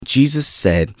Jesus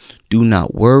said, do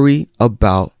not worry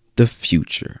about the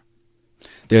future.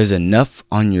 There's enough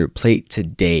on your plate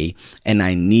today, and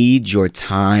I need your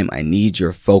time. I need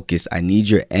your focus. I need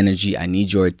your energy. I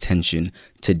need your attention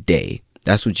today.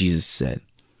 That's what Jesus said.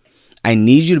 I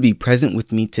need you to be present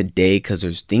with me today because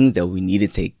there's things that we need to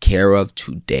take care of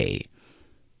today.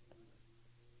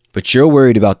 But you're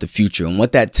worried about the future, and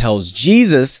what that tells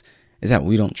Jesus is that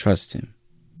we don't trust him.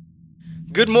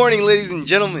 Good morning, ladies and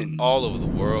gentlemen, all over the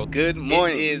world. Good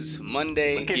morning. It is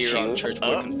Monday here on Church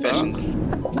Boy Confessions.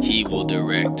 He will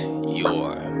direct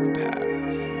your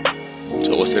path.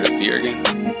 So what's there to fear again?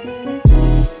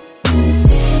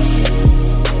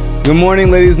 Good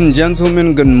morning, ladies and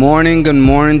gentlemen. Good morning. Good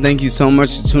morning. Thank you so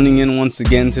much for tuning in once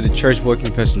again to the Church Boy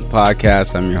Confessions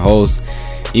podcast. I'm your host,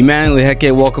 Emmanuel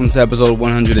Heke. Welcome to episode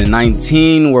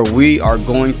 119, where we are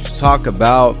going to talk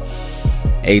about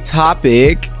a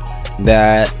topic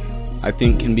that I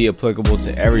think can be applicable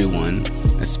to everyone,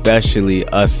 especially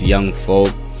us young folk,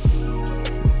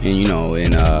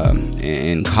 and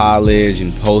in college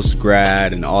and post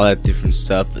grad and all that different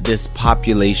stuff. This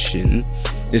population,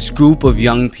 this group of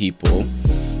young people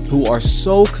who are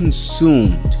so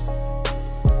consumed.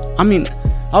 I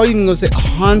would even go say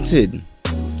haunted,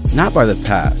 not by the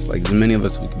past. Like many of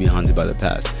us, we could be haunted by the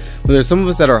past, but there's some of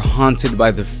us that are haunted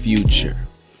by the future.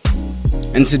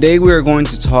 And today we are going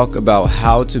to talk about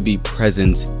how to be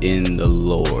present in the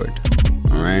Lord.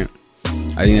 All right.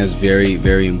 I think that's very,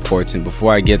 very important.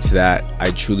 Before I get to that,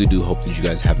 I truly do hope that you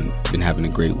guys have been having a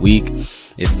great week.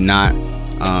 If not,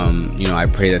 I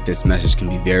pray that this message can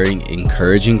be very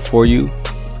encouraging for you.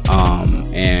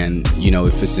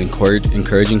 If it's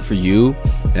encouraging for you,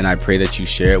 then I pray that you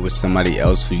share it with somebody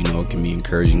else who it can be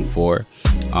encouraging for.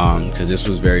 Because this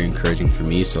was very encouraging for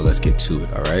me. So let's get to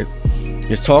it. All right.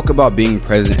 Let's talk about being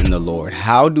present in the Lord.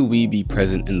 How do we be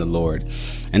present in the Lord?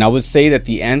 And I would say that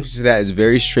the answer to that is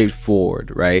very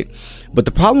straightforward, right? But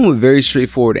the problem with very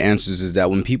straightforward answers is that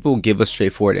when people give us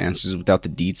straightforward answers without the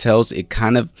details, it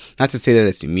kind of, not to say that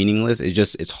it's meaningless,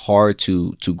 it's hard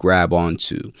to grab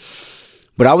onto.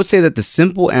 But I would say that the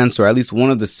simple answer, or at least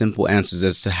one of the simple answers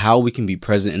as to how we can be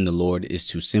present in the Lord, is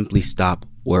to simply stop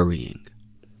worrying.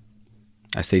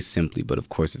 I say simply, but of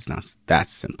course it's not that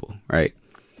simple, right?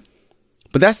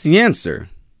 But that's the answer.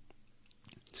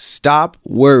 Stop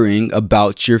worrying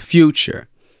about your future.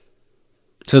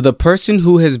 To the person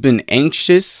who has been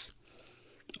anxious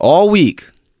all week,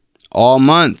 all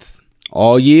month,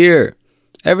 all year,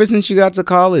 ever since you got to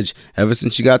college, ever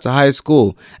since you got to high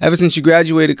school, ever since you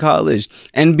graduated college,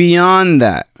 and beyond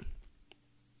that,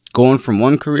 going from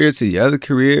one career to the other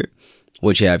career,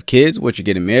 what you have kids, what you're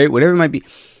getting married, whatever it might be.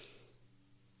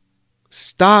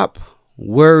 Stop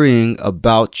worrying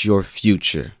about your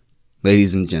future,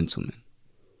 ladies and gentlemen.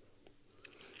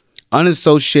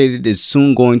 Unassociated is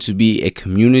soon going to be a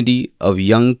community of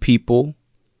young people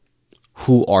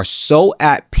who are so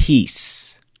at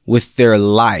peace with their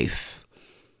life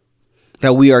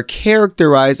that we are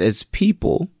characterized as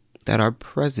people that are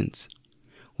present.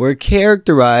 We're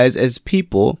characterized as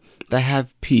people that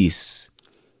have peace,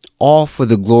 all for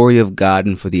the glory of God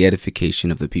and for the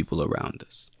edification of the people around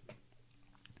us.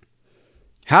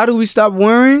 How do we stop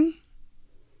worrying?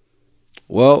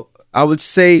 Well, I would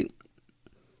say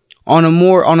on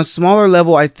a smaller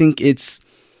level, I think it's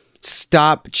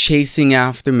stop chasing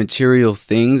after material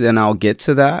things, and I'll get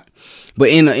to that. But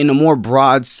in a more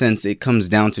broad sense, it comes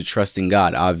down to trusting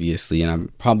God, obviously. And I'm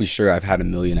probably sure I've had a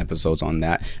million episodes on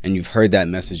that, and you've heard that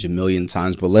message a million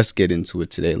times. But let's get into it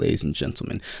today, ladies and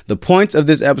gentlemen. The point of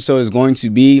this episode is going to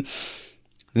be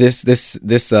this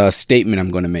statement I'm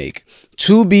going to make.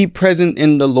 To be present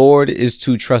in the Lord is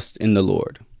to trust in the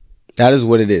Lord. That is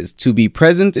what it is. To be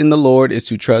present in the Lord is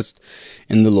to trust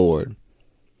in the Lord.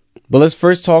 But let's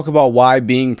first talk about why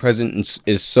being present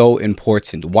is so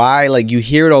important. Why, you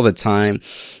hear it all the time.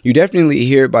 You definitely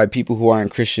hear it by people who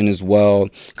aren't Christian as well,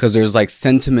 because there's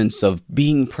sentiments of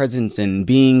being present and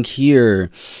being here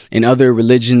in other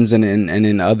religions and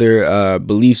in other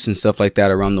beliefs and stuff like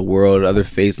that around the world, other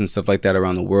faiths and stuff like that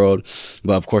around the world.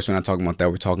 But of course, we're not talking about that.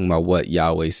 We're talking about what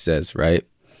Yahweh says, right?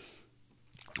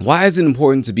 Why is it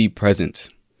important to be present?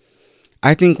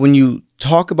 I think when you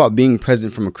talk about being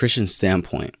present from a Christian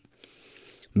standpoint,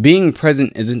 being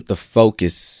present isn't the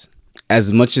focus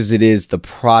as much as it is the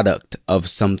product of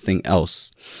something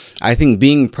else. I think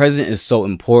being present is so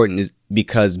important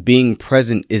because being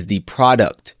present is the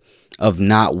product of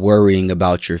not worrying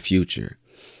about your future.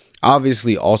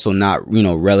 Obviously, also not,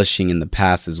 relishing in the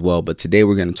past as well. But today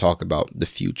we're going to talk about the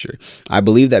future. I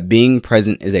believe that being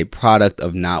present is a product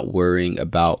of not worrying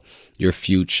about your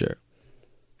future.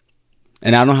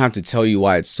 And I don't have to tell you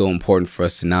why it's so important for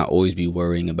us to not always be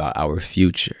worrying about our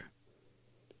future.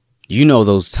 You know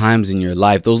those times in your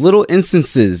life, those little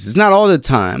instances, it's not all the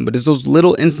time, but it's those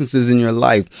little instances in your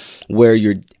life where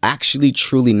you're actually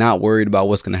truly not worried about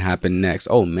what's going to happen next.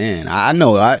 Oh, man, I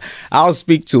know. I'll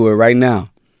speak to it right now.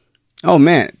 Oh,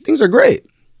 man, things are great.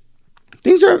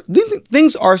 Things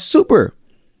are super.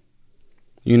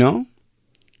 You know?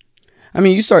 I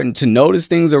mean, you starting to notice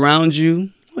things around you.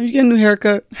 Oh, you get a new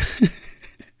haircut.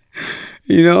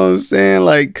 You know what I'm saying?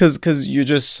 Like, cause you're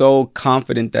just so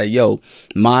confident that, yo,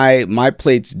 my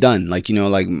plate's done. Like, you know,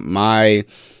 like my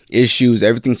issues,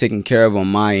 everything's taken care of on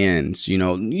my ends. You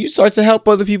know, you start to help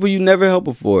other people you never helped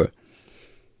before.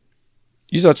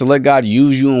 You start to let God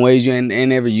use you in ways you ain't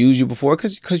never used you before,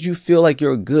 cause you feel like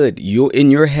you're good. You're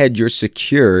in your head, you're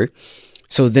secure.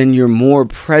 So then you're more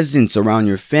present around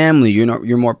your family.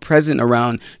 You're more present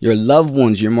around your loved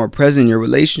ones. You're more present in your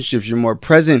relationships. You're more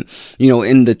present, you know,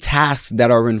 in the tasks that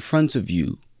are in front of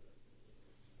you.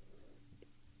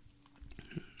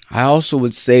 I also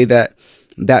would say that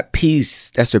peace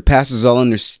that surpasses all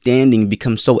understanding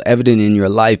becomes so evident in your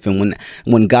life. And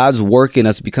when God's work in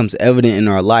us becomes evident in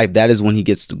our life, that is when he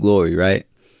gets the glory, right?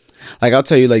 Like, I'll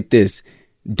tell you like this.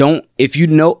 If you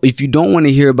don't want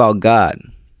to hear about God,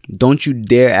 don't you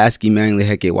dare ask Emmanuel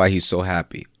Heke why he's so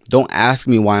happy. Don't ask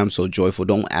me why I'm so joyful.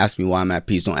 Don't ask me why I'm at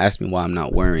peace. Don't ask me why I'm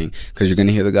not worrying, because you're going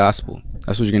to hear the gospel.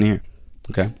 That's what you're going to hear.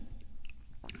 Okay.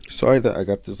 Sorry that I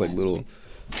got this like little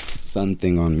sun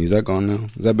thing on me. Is that gone now?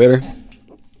 Is that better?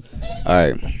 All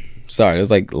right. Sorry.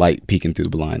 There's like light peeking through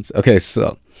the blinds. Okay.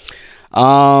 So,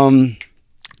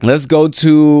 let's go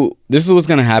to, this is what's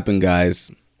going to happen,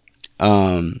 guys.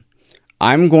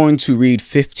 I'm going to read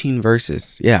 15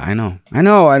 verses. Yeah, I know.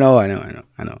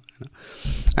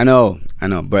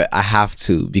 But I have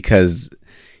to, because,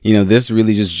 you know, this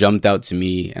really just jumped out to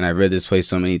me, and I read this place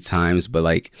so many times, but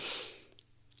like,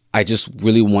 I just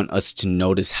really want us to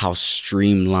notice how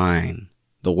streamlined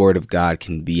the word of God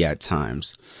can be at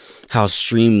times, how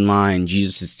streamlined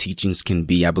Jesus' teachings can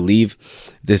be. I believe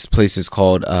this place is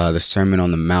called the Sermon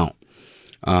on the Mount.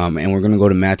 And we're going to go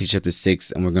to Matthew chapter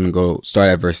 6, and we're going to go start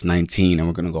at verse 19, and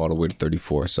we're going to go all the way to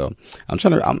 34. So I'm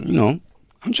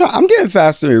getting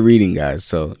faster at reading, guys.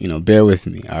 So, you know, bear with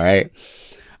me. All right.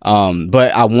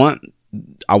 But I want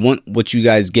what you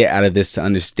guys get out of this to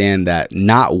understand that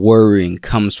not worrying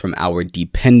comes from our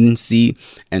dependency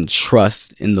and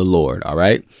trust in the Lord. All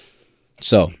right.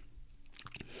 So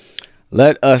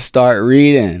let us start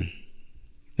reading.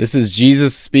 This is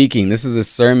Jesus speaking. This is a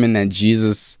sermon that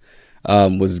Jesus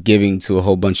was giving to a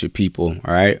whole bunch of people.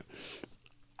 All right.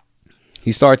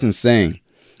 He starts in saying,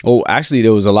 oh, actually,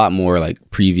 there was a lot more like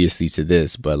previously to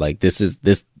this, but like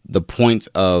the points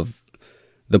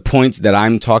that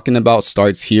I'm talking about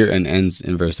starts here and ends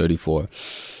in verse 34.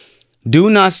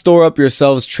 Do not store up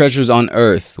yourselves treasures on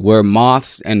earth, where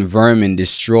moths and vermin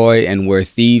destroy and where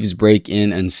thieves break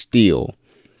in and steal.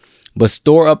 But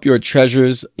store up your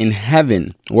treasures in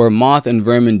heaven, where moth and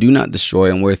vermin do not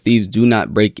destroy and where thieves do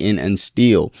not break in and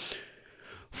steal.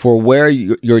 For where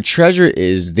your treasure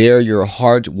is, there your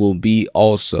heart will be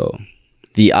also.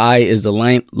 The eye is the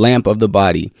lamp of the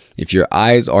body. If your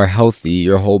eyes are healthy,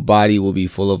 your whole body will be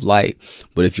full of light.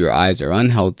 But if your eyes are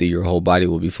unhealthy, your whole body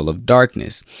will be full of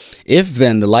darkness. If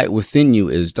then the light within you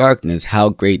is darkness, how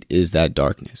great is that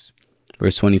darkness?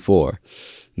 Verse 24.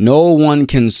 No one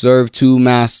can serve two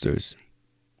masters.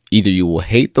 Either you will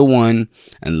hate the one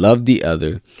and love the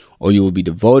other, or you will be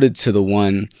devoted to the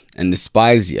one and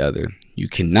despise the other. You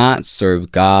cannot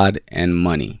serve God and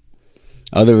money.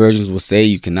 Other versions will say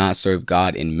you cannot serve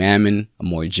God in mammon, a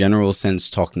more general sense,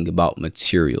 talking about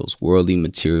materials, worldly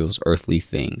materials, earthly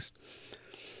things.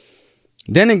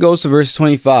 Then it goes to verse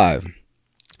 25.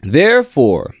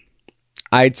 Therefore,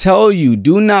 I tell you,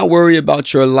 do not worry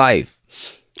about your life,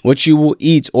 what you will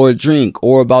eat or drink,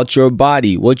 or about your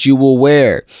body, what you will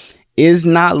wear. Is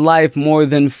not life more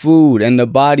than food, and the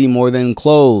body more than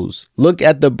clothes? Look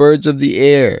at the birds of the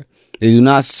air. They do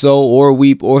not sow or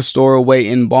reap or store away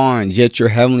in barns, yet your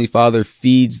heavenly Father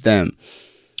feeds them.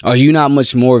 Are you not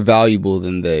much more valuable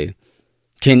than they?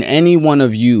 Can any one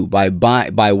of you, by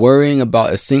worrying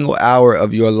about a single hour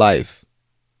of your life,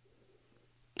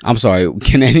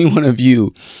 can any one of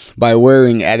you, by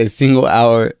worrying at a single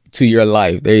hour to your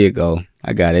life? There you go.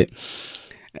 I got it.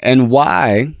 And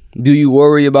why do you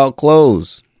worry about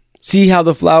clothes? See how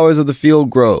the flowers of the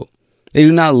field grow. They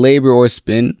do not labor or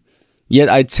spin. Yet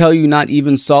I tell you, not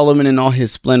even Solomon in all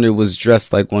his splendor was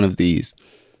dressed like one of these.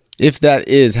 If that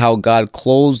is how God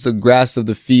clothes the grass of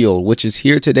the field, which is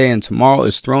here today and tomorrow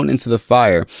is thrown into the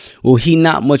fire, will he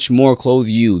not much more clothe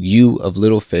you, you of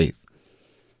little faith?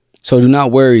 So do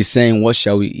not worry, saying, what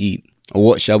shall we eat? Or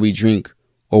what shall we drink?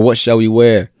 Or what shall we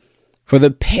wear? For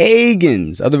the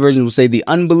pagans, other versions will say the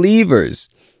unbelievers,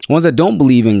 ones that don't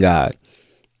believe in God,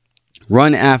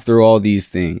 run after all these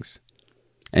things.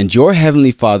 And your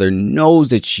heavenly Father knows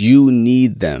that you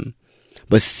need them.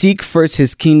 But seek first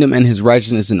his kingdom and his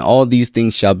righteousness, and all these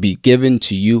things shall be given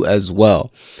to you as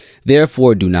well.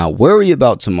 Therefore, do not worry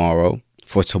about tomorrow,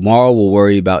 for tomorrow will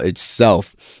worry about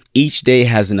itself. Each day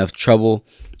has enough trouble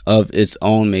of its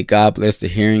own. May God bless the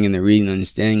hearing and the reading and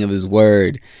understanding of his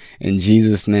word. In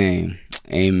Jesus' name,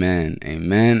 amen,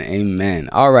 amen, amen.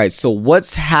 All right, so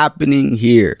what's happening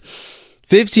here?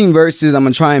 15 verses. I'm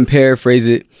going to try and paraphrase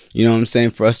it, you know what I'm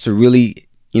saying, for us to really,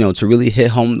 to really hit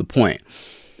home the point.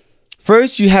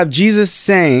 First, you have Jesus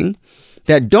saying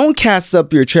that don't cast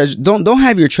up your treasure. Don't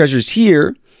have your treasures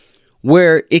here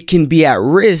where it can be at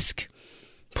risk.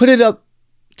 Put it up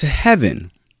to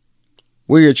heaven.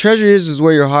 Where your treasure is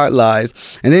where your heart lies.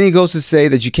 And then he goes to say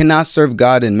that you cannot serve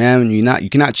God and mammon. You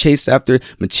cannot chase after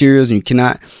materials, and you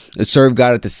cannot serve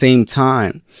God at the same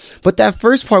time. But that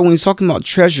first part, when he's talking about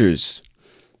treasures,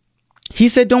 he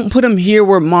said, don't put them here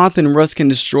where moth and rust can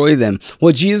destroy them.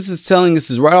 What Jesus is telling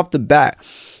us is right off the bat,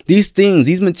 these things,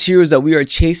 these materials that we are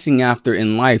chasing after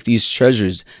in life, these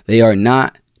treasures, they are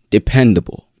not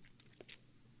dependable.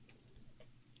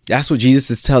 That's what Jesus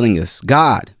is telling us.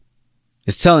 God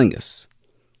is telling us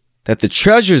that the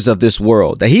treasures of this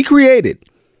world that he created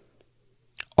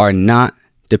are not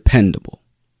dependable.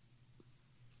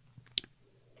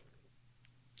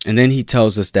 And then he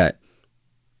tells us that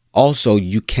also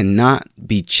you cannot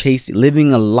be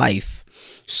living a life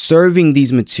serving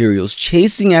these materials,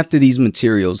 chasing after these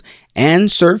materials, and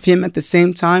serve him at the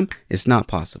same time. It's not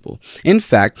possible. In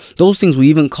fact, those things will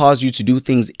even cause you to do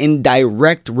things in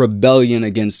direct rebellion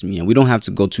against me. And we don't have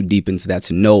to go too deep into that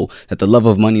to know that the love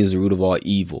of money is the root of all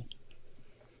evil.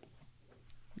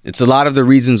 It's a lot of the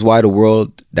reasons why the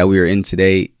world that we are in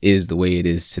today is the way it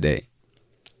is today.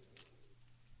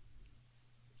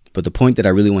 But the point that I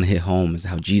really want to hit home is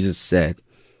how Jesus said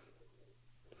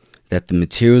that the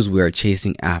materials we are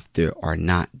chasing after are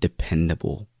not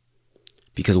dependable.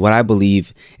 Because what I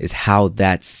believe is how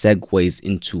that segues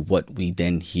into what we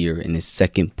then hear in his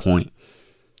second point.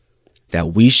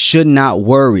 That we should not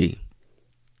worry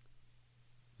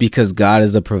because God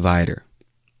is a provider.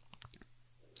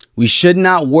 We should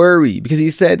not worry because he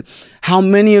said, how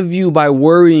many of you by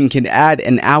worrying can add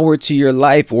an hour to your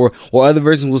life? Or other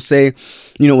versions will say,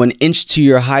 an inch to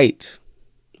your height.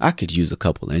 I could use a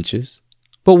couple inches,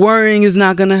 but worrying is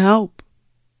not going to help.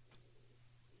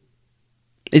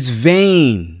 It's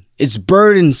vain. It's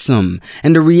burdensome.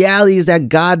 And the reality is that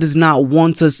God does not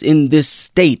want us in this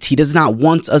state. He does not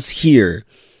want us here.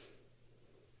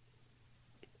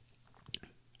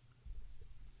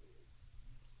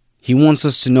 He wants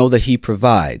us to know that he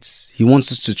provides. He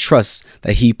wants us to trust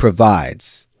that he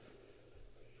provides.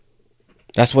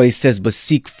 That's why he says, but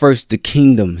seek first the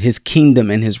kingdom, his kingdom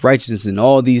and his righteousness, and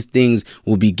all these things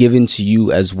will be given to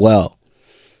you as well.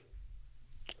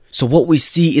 So what we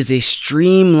see is a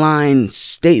streamlined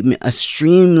statement, a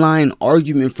streamlined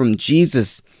argument from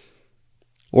Jesus.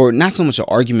 Or not so much an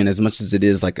argument as much as it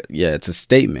is it's a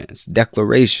statement. It's a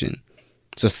declaration.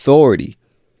 It's authority.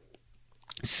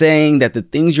 Saying that the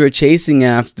things you're chasing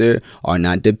after are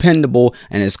not dependable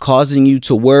and it's causing you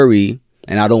to worry.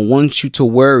 And I don't want you to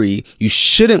worry. You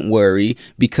shouldn't worry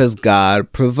because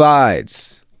God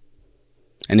provides.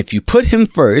 And if you put him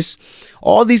first,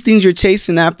 all these things you're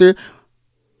chasing after,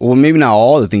 well, maybe not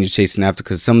all the things you're chasing after,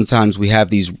 because sometimes we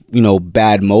have these,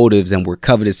 bad motives and we're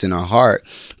covetous in our heart.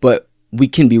 But we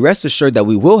can be rest assured that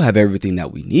we will have everything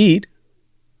that we need.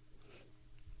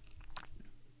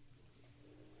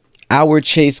 Our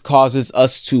chase causes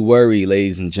us to worry,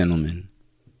 ladies and gentlemen.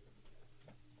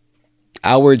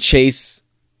 Our chase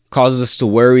causes us to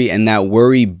worry, and that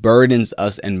worry burdens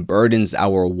us and burdens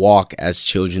our walk as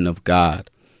children of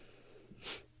God.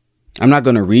 I'm not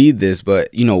going to read this, but,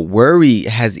 worry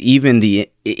has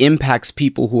it impacts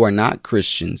people who are not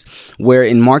Christians, where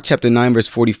in Mark chapter 9, verse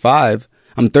 35,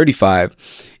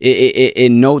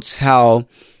 it notes how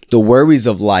the worries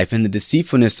of life and the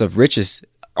deceitfulness of riches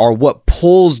are what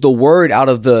pulls the word out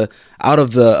of the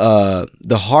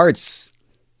hearts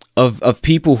of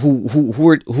people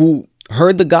who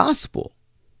heard the gospel.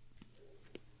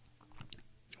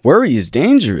 Worry is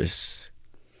dangerous.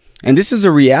 And this is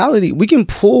a reality we can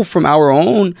pull from our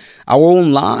own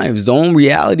lives, the own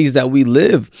realities that we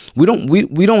live. We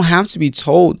don't have to be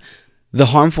told the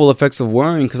harmful effects of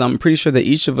worrying, because I'm pretty sure that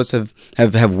each of us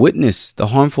have witnessed the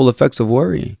harmful effects of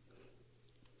worrying.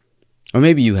 Or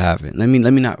maybe you haven't. Let me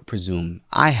not presume.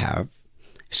 I have.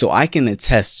 So I can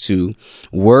attest to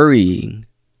worrying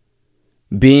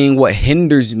being what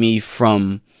hinders me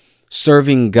from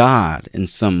serving God in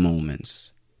some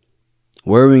moments,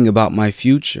 worrying about my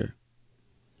future.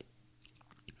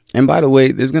 And by the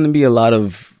way, there's going to be a lot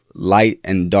of light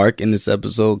and dark in this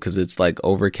episode because it's like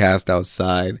overcast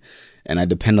outside. And I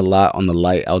depend a lot on the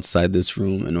light outside this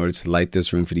room in order to light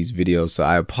this room for these videos. So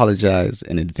I apologize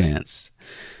in advance.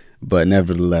 But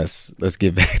nevertheless, let's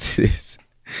get back to this.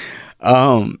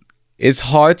 It's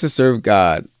hard to serve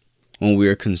God when we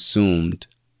are consumed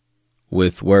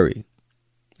with worry.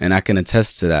 And I can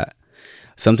attest to that.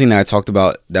 Something that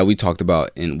we talked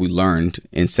about and we learned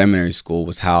in seminary school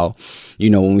was how,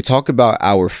 when we talk about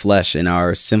our flesh and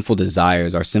our sinful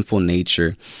desires, our sinful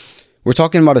nature, we're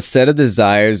talking about a set of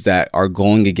desires that are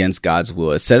going against God's will,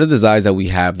 a set of desires that we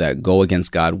have that go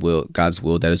against God's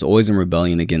will, that is always in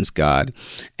rebellion against God.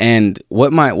 And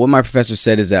what my professor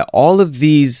said is that all of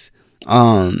these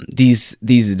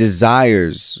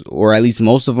desires, or at least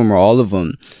most of them or all of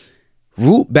them,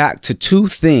 root back to two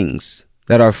things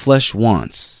that our flesh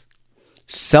wants: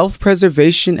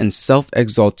 self-preservation and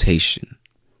self-exaltation.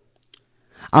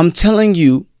 I'm telling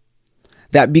you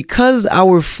that because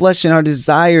our flesh and our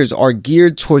desires are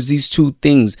geared towards these two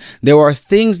things, there are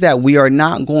things that we are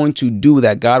not going to do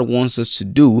that God wants us to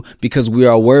do because we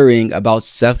are worrying about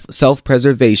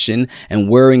self-preservation and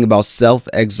worrying about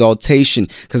self-exaltation.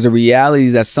 Because the reality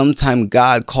is that sometimes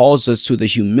God calls us to the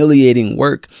humiliating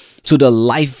work, to the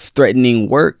life-threatening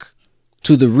work,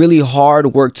 to the really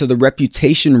hard work, to the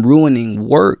reputation-ruining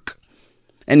work.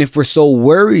 And if we're so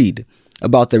worried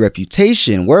about the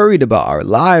reputation, worried about our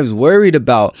lives, worried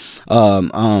about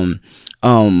all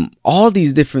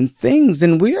these different things,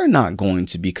 then we are not going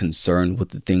to be concerned with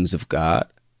the things of God.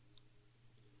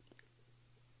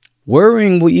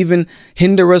 Worrying will even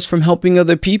hinder us from helping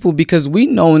other people because we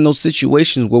know in those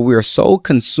situations where we are so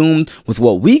consumed with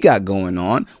what we got going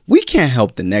on, we can't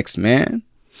help the next man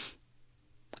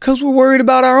because we're worried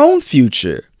about our own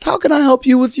future. How can I help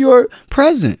you with your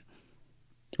present?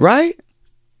 Right?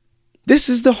 This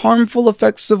is the harmful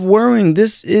effects of worrying.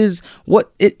 This is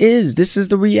what it is. This is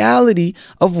the reality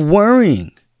of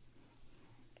worrying.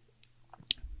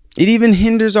 It even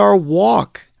hinders our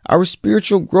walk, our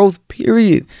spiritual growth,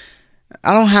 period.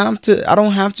 I don't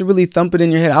have to really thump it in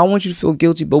your head. I don't want you to feel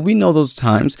guilty, but we know those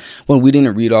times when we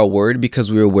didn't read our word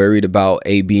because we were worried about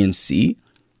A, B, and C.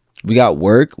 We got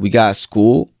work, we got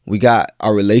school, we got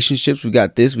our relationships, we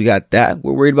got this, we got that.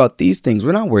 We're worried about these things.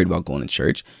 We're not worried about going to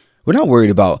church. We're not worried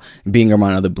about being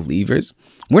around other believers.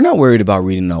 We're not worried about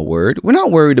reading our word. We're not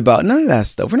worried about none of that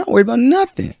stuff. We're not worried about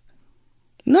nothing.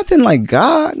 Nothing like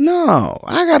God. No,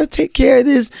 I got to take care of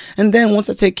this. And then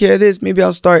once I take care of this, maybe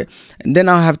I'll start. And then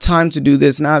I'll have time to do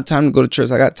this. And I have time to go to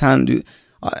church. I got time to do.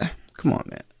 Come on,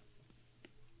 man.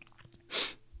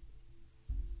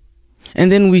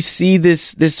 And then we see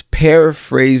this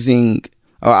paraphrasing.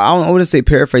 I don't want to say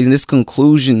paraphrasing. This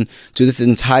conclusion to this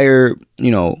entire,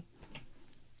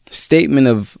 statement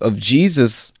of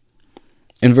Jesus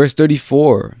in verse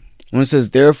 34, when it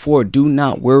says, "Therefore do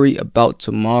not worry about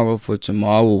tomorrow, for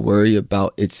tomorrow will worry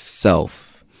about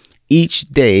itself. Each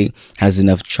day has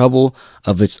enough trouble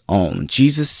of its own."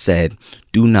 Jesus said,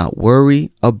 do not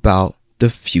worry about the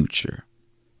future.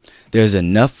 There's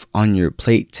enough on your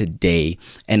plate today,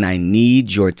 and I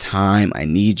need your time. I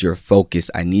need your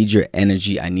focus. I need your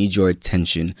energy. I need your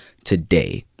attention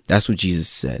today. That's what Jesus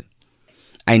said.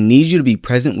 I need you to be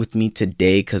present with me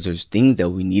today because there's things that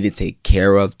we need to take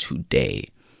care of today.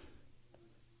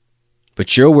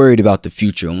 But you're worried about the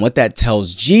future. And what that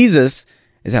tells Jesus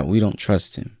is that we don't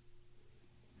trust him.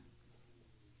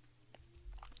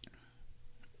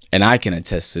 And I can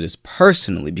attest to this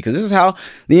personally because this is how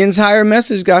the entire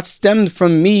message got stemmed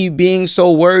from me being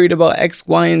so worried about X,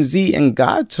 Y, and Z. And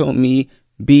God told me,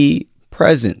 be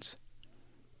present.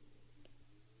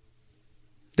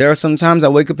 There are some times I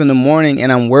wake up in the morning and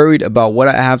I'm worried about what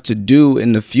I have to do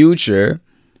in the future.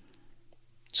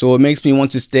 So it makes me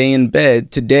want to stay in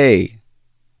bed today.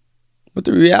 But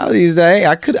the reality is that, hey,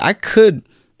 I could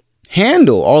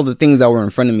handle all the things that were in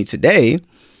front of me today.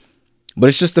 But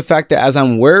it's just the fact that as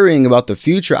I'm worrying about the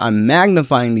future, I'm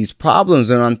magnifying these problems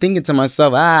and I'm thinking to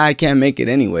myself, I can't make it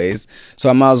anyways. So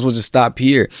I might as well just stop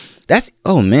here. That's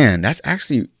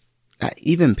actually, that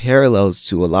even parallels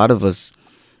to a lot of us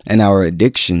and our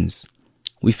addictions.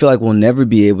 We feel like we'll never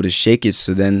be able to shake it.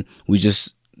 So then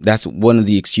that's one of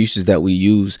the excuses that we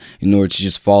use in order to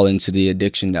just fall into the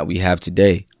addiction that we have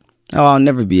today. Oh, I'll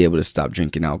never be able to stop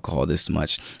drinking alcohol this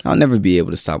much. I'll never be able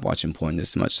to stop watching porn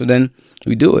this much. So then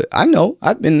we do it. I know.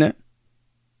 I've been there.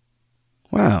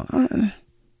 Wow. That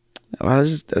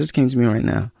just came to me right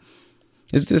now.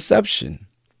 It's deception.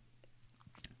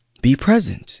 Be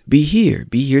present. Be here.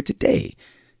 Be here today.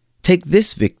 Take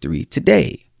this victory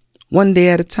today, one day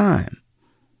at a time.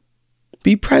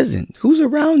 Be present. Who's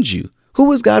around you?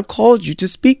 Who has God called you to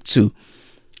speak to?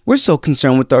 We're so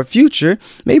concerned with our future.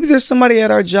 Maybe there's somebody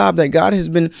at our job that God has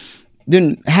been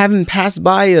having pass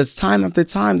by us time after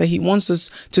time that he wants us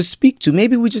to speak to.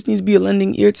 Maybe we just need to be a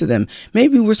lending ear to them.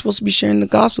 Maybe we're supposed to be sharing the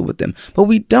gospel with them, but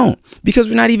we don't, because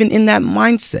we're not even in that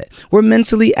mindset. We're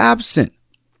mentally absent.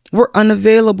 We're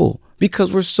unavailable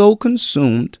because we're so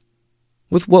consumed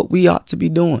with what we ought to be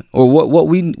doing, or what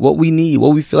we need,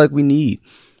 what we feel like we need.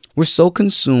 We're so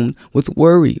consumed with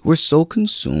worry. We're so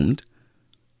consumed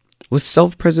with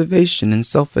self-preservation and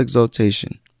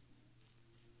self-exaltation.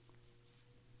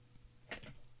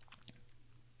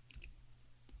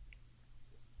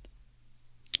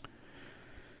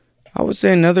 I would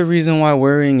say another reason why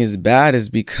worrying is bad is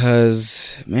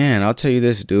because, man, I'll tell you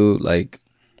this, dude. Like,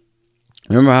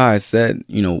 remember how I said,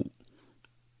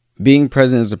 being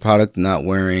present is a product of not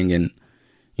worrying. And,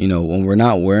 when we're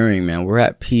not worrying, man, we're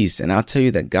at peace. And I'll tell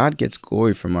you that God gets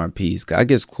glory from our peace. God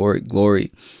gets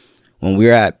glory when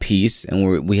we're at peace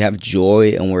and we have joy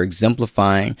and we're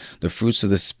exemplifying the fruits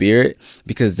of the Spirit,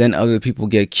 because then other people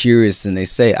get curious and they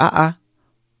say,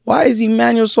 why is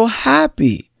Emmanuel so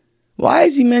happy? Why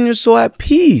is Emmanuel so at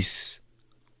peace?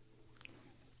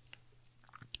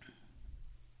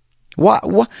 Why?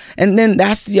 And then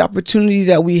that's the opportunity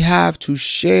that we have to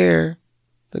share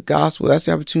the gospel. That's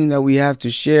the opportunity that we have to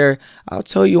share. I'll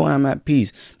tell you why I'm at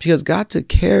peace, because God took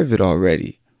care of it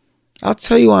already. I'll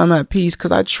tell you why I'm at peace,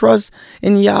 because I trust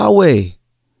in Yahweh.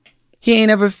 He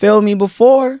ain't ever failed me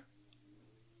before.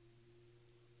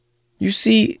 You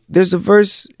see, there's a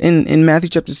verse in Matthew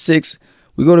chapter 6.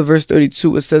 We go to verse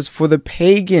 32. It says, for the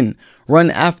pagan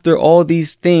run after all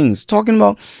these things. Talking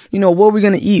about, what we're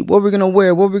going to eat, what we're going to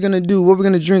wear, what we're going to do, what we're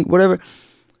going to drink, whatever. It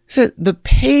says the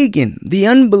pagan, the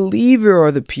unbeliever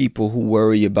are the people who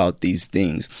worry about these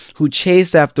things, who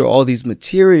chase after all these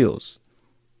materials.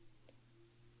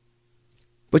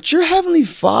 But your heavenly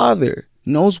Father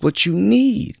knows what you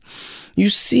need. You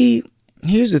see,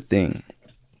 here's the thing.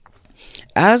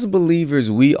 As believers,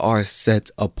 we are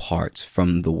set apart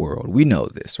from the world. We know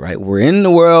this, right? We're in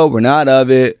the world. We're not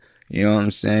of it. You know what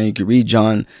I'm saying? You can read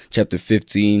John chapter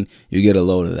 15. You get a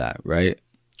load of that, right?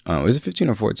 Is it 15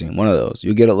 or 14? One of those.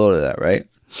 You get a load of that, right?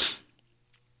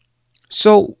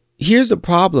 So here's the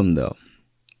problem, though.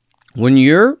 When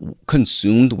you're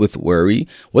consumed with worry,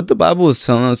 what the Bible is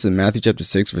telling us in Matthew chapter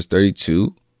 6, verse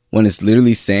 32, when it's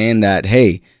literally saying that,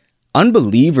 hey,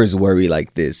 unbelievers worry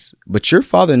like this, but your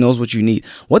Father knows what you need.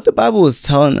 What the Bible is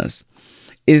telling us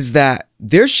is that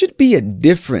there should be a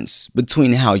difference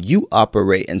between how you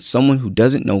operate and someone who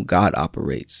doesn't know God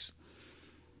operates.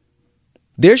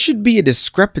 There should be a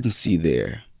discrepancy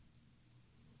there.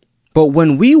 But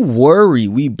when we worry,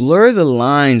 we blur the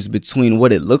lines between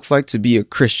what it looks like to be a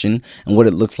Christian and what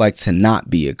it looks like to not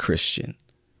be a Christian.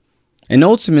 And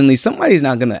ultimately, somebody's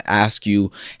not going to ask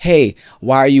you, hey,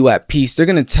 why are you at peace? They're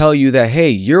going to tell you that, hey,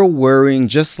 you're worrying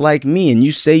just like me. And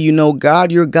you say,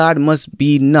 God, your God must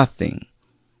be nothing.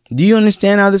 Do you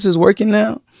understand how this is working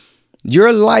now?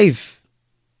 Your life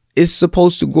is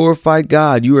supposed to glorify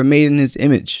God. You are made in his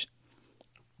image.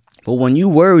 But when you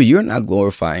worry, you're not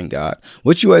glorifying God.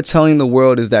 What you are telling the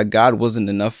world is that God wasn't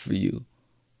enough for you.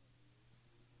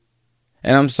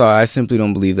 And I'm sorry, I simply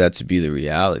don't believe that to be the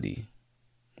reality.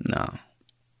 No.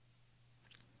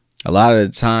 A lot of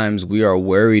the times we are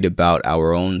worried about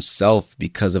our own self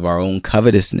because of our own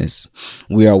covetousness.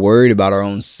 We are worried about our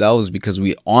own selves because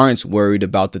we aren't worried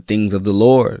about the things of the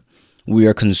Lord. We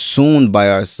are consumed by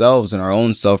ourselves and our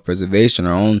own self-preservation,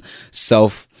 our own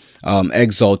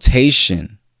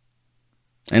self-exaltation.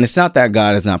 And it's not that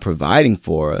God is not providing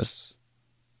for us.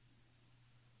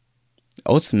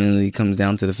 Ultimately, it comes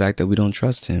down to the fact that we don't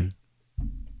trust him.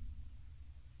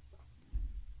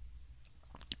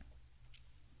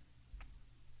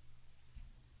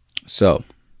 So,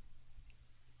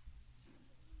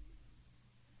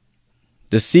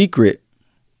 the secret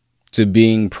to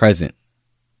being present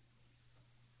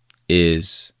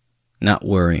is not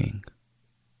worrying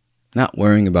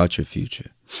about your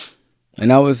future.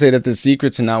 And I would say that the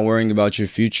secret to not worrying about your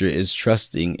future is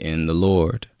trusting in the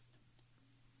Lord.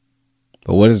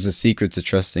 But what is the secret to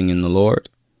trusting in the Lord?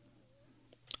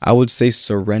 I would say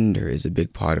surrender is a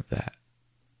big part of that.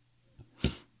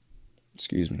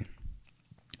 Excuse me.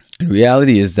 And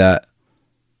reality is that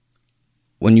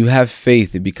when you have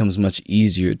faith, it becomes much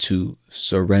easier to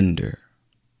surrender.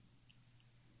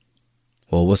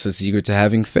 Well, what's the secret to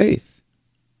having faith?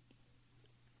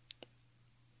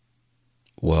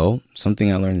 Well,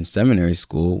 something I learned in seminary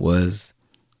school was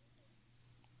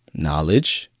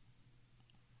knowledge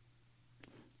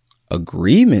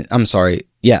agreement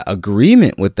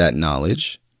with that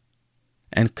knowledge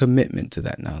and commitment to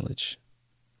that knowledge.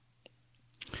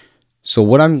 So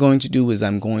what I'm going to do is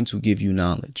I'm going to give you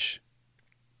knowledge.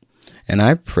 And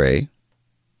I pray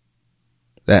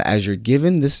that as you're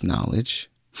given this knowledge,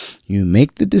 you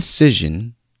make the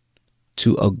decision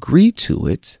to agree to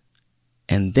it,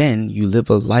 and then you live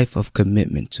a life of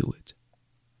commitment to it.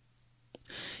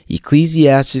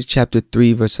 Ecclesiastes chapter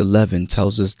 3 verse 11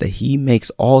 tells us that he makes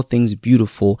all things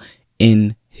beautiful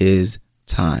in his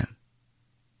time.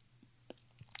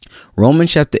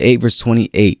 Romans chapter 8 verse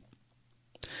 28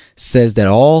 says that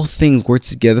all things work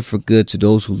together for good to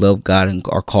those who love God and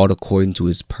are called according to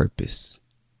his purpose.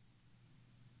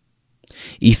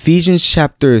 Ephesians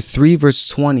chapter 3 verse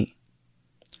 20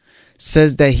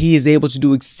 says that he is able to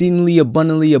do exceedingly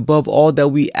abundantly above all that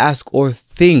we ask or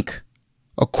think,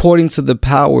 according to the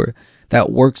power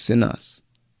that works in us.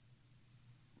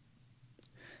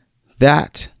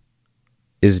 That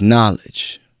is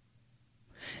knowledge.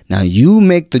 Now you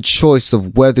make the choice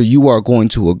of whether you are going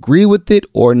to agree with it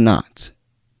or not.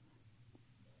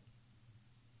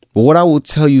 But what I will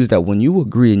tell you is that when you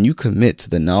agree and you commit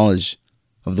to the knowledge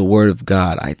of the Word of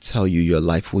God, I tell you, your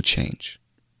life will change.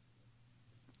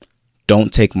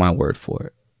 Don't take my word for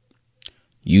it.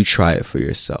 You try it for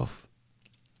yourself.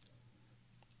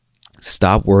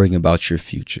 Stop worrying about your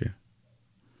future.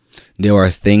 There are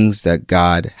things that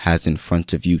God has in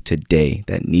front of you today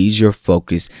that needs your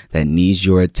focus, that needs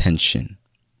your attention.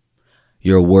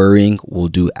 Your worrying will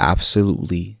do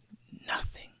absolutely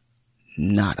nothing.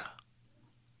 Nada.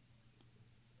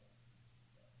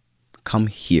 Come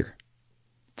here.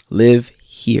 Live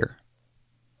here.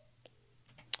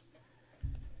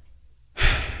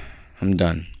 I'm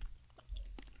done.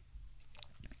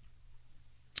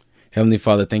 Heavenly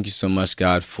Father, thank you so much,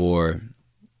 God, for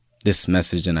this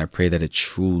message. And I pray that it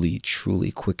truly,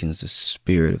 truly quickens the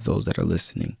spirit of those that are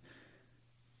listening.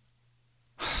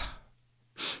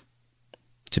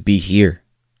 To be here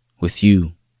with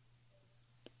you.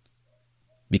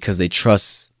 Because they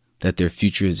trust that their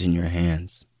future is in your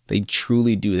hands. They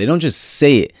truly do. They don't just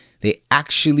say it. They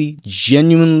actually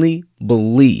genuinely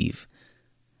believe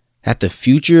that the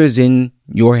future is in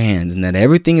your hands and that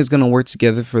everything is going to work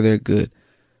together for their good.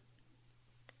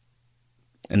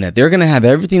 And that they're going to have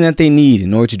everything that they need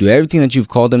in order to do everything that you've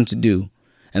called them to do.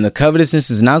 And the covetousness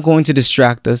is not going to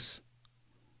distract us.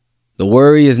 The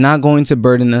worry is not going to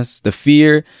burden us. The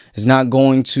fear is not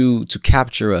going to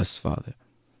capture us, Father.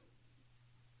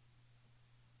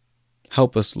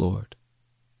 Help us, Lord,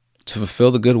 to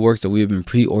fulfill the good works that we have been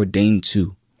preordained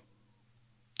to.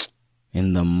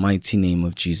 In the mighty name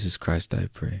of Jesus Christ, I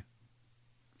pray.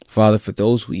 Father, for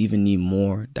those who even need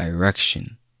more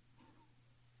direction,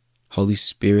 Holy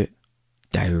Spirit,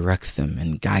 direct them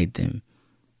and guide them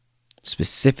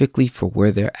specifically for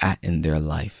where they're at in their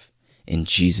life. In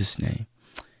Jesus' name,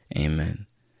 amen.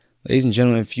 Ladies and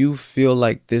gentlemen, if you feel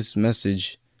like this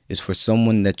message is for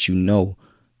someone that you know,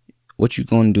 what you're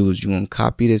going to do is you're going to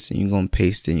copy this and you're going to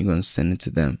paste it and you're going to send it to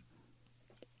them.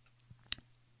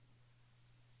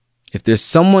 If there's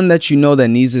someone that you know that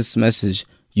needs this message,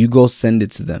 you go send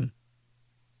it to them.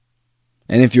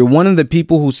 And if you're one of the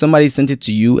people who somebody sent it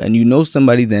to you and you know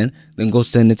somebody then go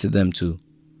send it to them too.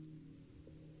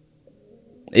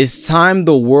 It's time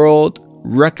the world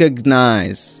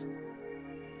recognize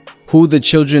who the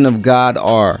children of God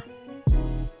are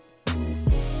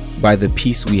by the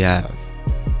peace we have.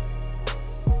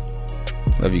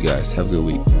 Love you guys. Have a good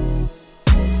week.